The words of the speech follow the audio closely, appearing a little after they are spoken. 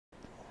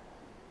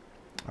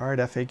All right,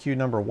 FAQ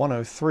number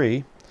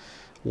 103.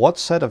 What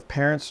set of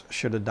parents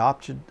should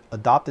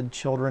adopted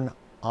children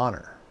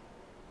honor?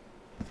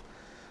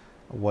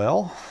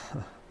 Well,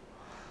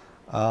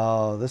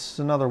 this is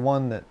another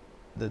one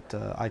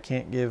that I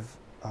can't give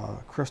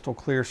crystal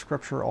clear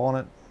scripture on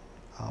it.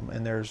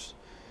 And there's,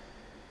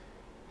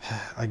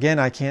 again,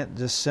 I can't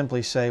just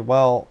simply say,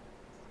 well,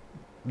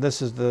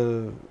 this is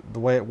the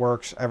way it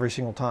works every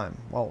single time.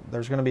 Well,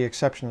 there's going to be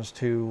exceptions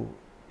to,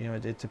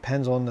 it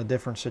depends on the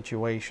different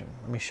situation.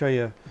 Let me show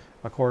you,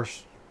 of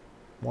course,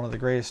 one of the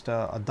greatest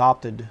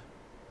adopted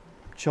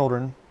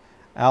children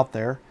out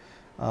there.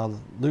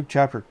 Luke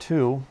chapter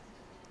 2,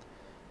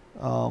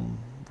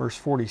 verse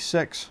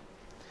 46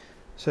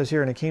 says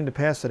here, "And it came to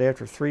pass that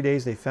after 3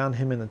 days they found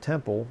him in the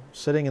temple,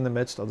 sitting in the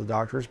midst of the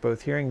doctors,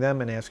 both hearing them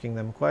and asking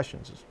them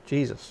questions." It's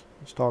Jesus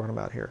is talking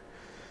about here.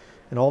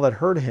 "And all that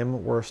heard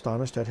him were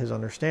astonished at his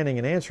understanding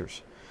and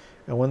answers.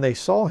 And when they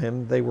saw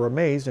him, they were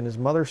amazed. And his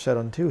mother said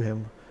unto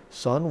him,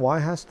 Son, why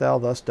hast thou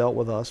thus dealt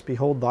with us?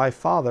 Behold, thy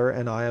father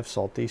and I have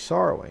sought thee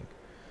sorrowing."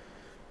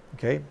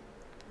 Okay,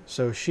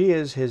 so she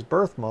is his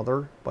birth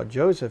mother, but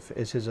Joseph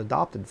is his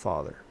adopted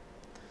father.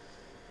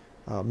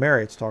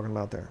 Mary, it's talking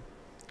about there.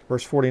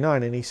 Verse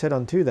 49, "And he said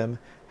unto them,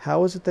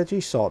 How is it that ye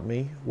sought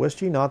me?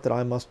 Wist ye not that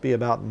I must be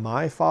about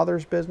my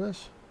Father's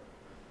business?"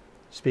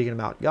 Speaking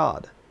about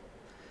God.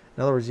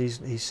 In other words,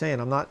 he's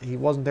saying he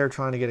wasn't there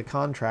trying to get a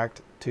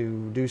contract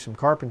to do some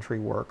carpentry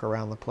work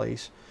around the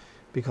place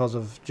because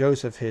of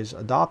Joseph, his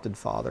adopted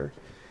father.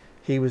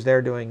 He was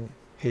there doing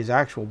his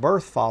actual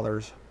birth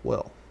father's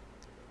will.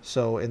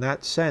 So in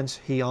that sense,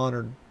 he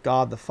honored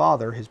God the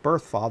Father, his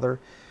birth father,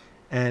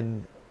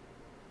 and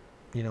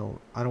I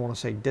don't want to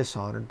say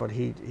dishonored, but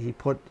he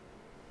put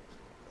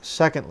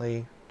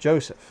secondly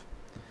Joseph,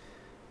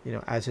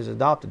 as his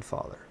adopted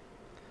father.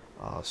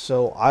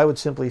 So I would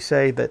simply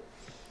say that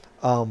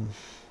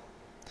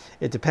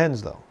it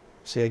depends, though.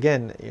 See,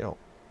 again,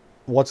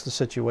 what's the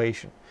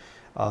situation?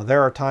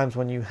 There are times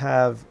when you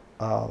have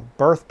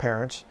birth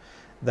parents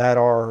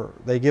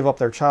they give up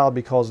their child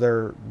because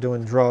they're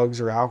doing drugs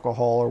or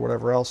alcohol or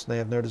whatever else, and they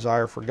have no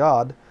desire for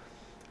God.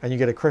 And you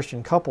get a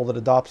Christian couple that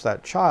adopts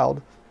that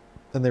child,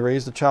 and they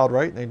raise the child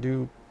right, and they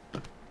do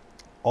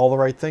all the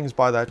right things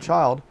by that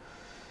child.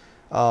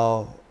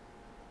 Well,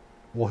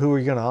 who are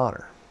you going to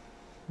honor?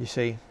 You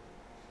say,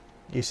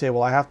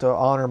 well, I have to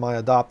honor my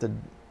adopted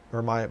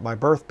or my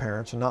birth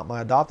parents and not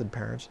my adopted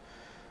parents.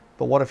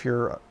 But what if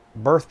your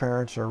birth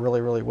parents are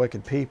really, really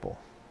wicked people?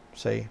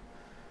 See,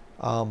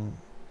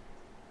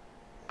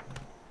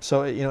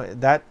 so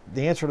that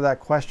the answer to that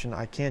question,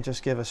 I can't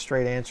just give a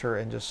straight answer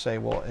and just say,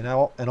 well,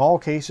 in all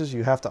cases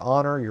you have to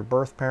honor your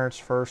birth parents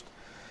first,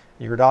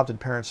 your adopted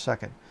parents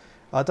second.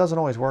 It doesn't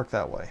always work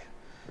that way.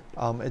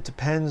 It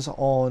depends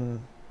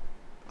on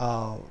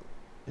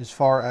as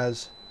far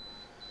as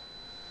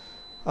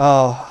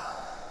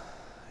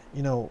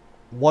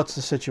what's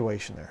the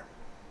situation there.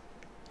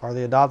 Are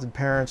the adopted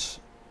parents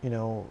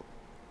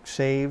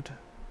saved?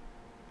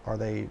 Are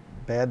they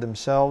bad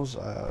themselves?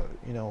 Are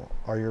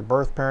your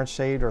birth parents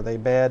saved? Are they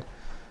bad?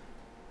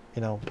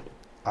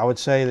 I would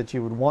say that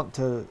you would want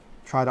to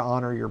try to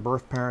honor your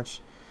birth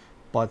parents,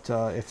 but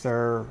if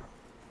they're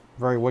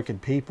very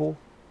wicked people,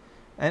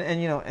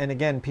 and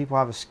again, people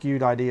have a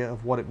skewed idea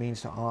of what it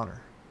means to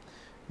honor.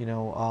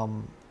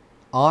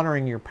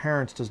 Honoring your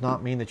parents does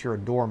not mean that you're a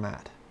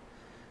doormat.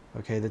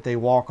 Okay, that they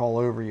walk all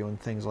over you and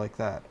things like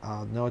that.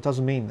 No, it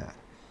doesn't mean that.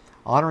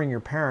 Honoring your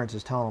parents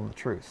is telling them the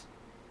truth.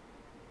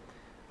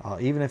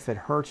 Even if it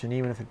hurts and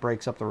even if it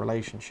breaks up the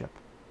relationship.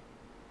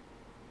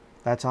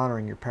 That's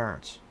honoring your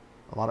parents.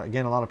 A lot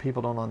of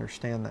people don't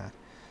understand that.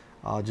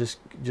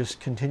 Just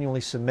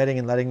continually submitting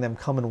and letting them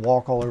come and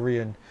walk all over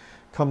you and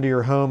come to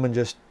your home and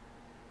just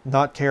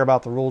not care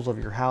about the rules of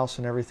your house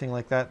and everything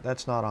like that,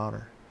 that's not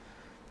honor.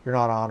 You're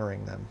not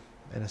honoring them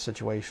in a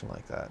situation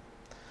like that.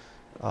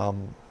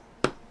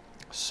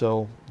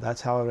 So that's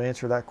how I would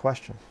answer that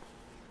question.